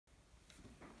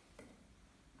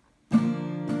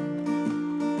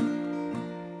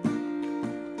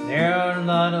a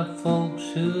lot of folks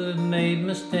who have made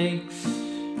mistakes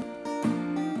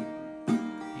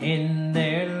in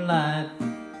their life,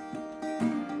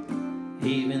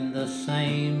 even the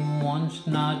same ones,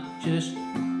 not just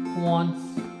once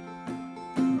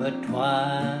but twice.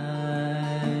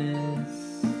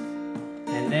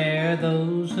 And there are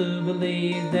those who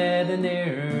believe that an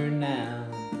error now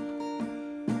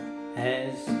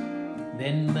has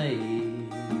been made,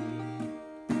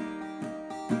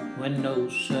 when no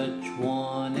such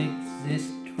one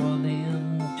exists for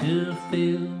them to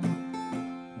feel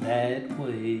that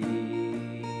way.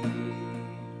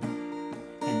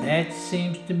 And that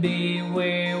seems to be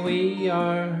where we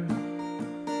are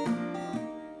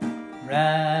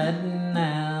right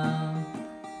now,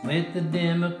 with the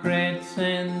Democrats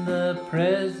and the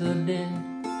president.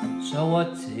 So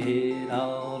what's it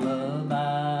all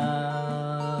about?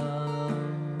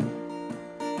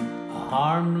 A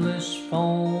harmless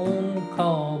phone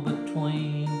call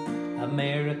between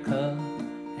America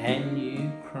and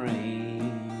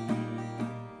Ukraine,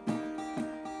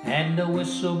 and a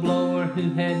whistleblower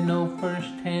who had no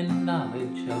first-hand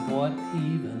knowledge of what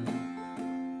even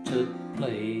took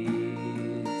place.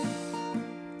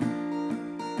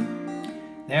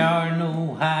 There are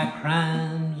no high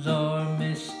crimes or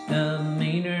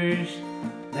misdemeanors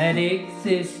that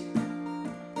exist,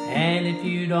 and if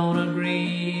you don't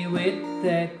agree with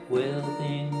that, well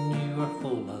then you are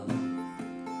full of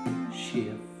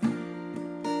Schiff.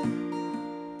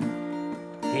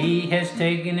 He has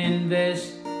taken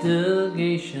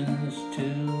investigations to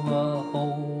a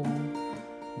whole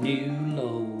new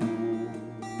low,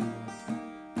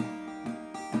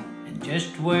 and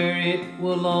just where it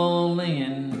will all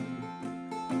end,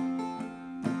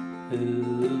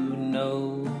 who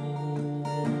knows?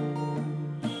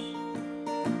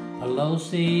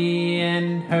 Pelosi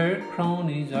and her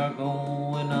cronies are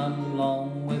going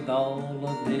along with all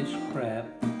of this crap,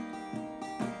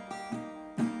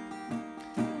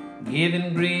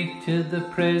 giving grief to the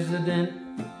president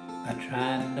by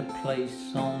trying to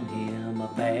place on him a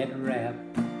bad rap.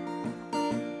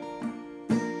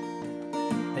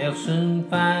 They'll soon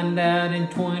find out in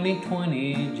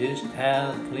 2020 just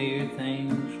how clear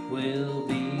things will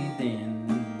be then,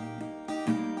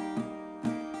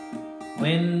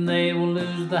 when they will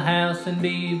lose the House and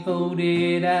be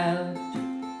voted out,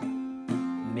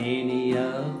 many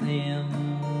of them.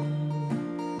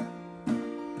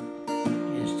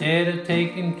 Instead of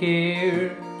taking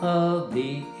care of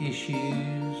the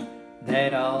issues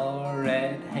that are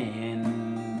at hand,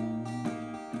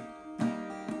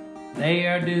 they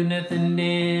are do nothing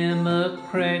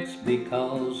Democrats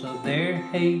because of their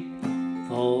hate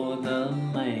for the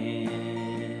man.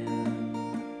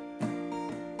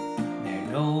 There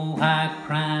are no high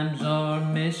crimes or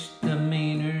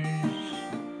misdemeanors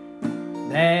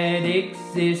that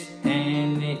exist,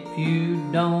 and if you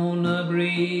don't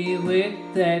agree with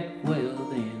that, well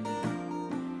then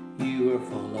you are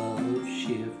full of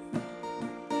Schiff.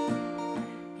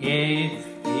 If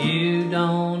you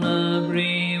don't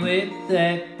agree with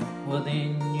that, well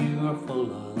then you are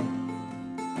full of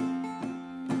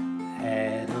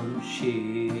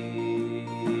Schiff.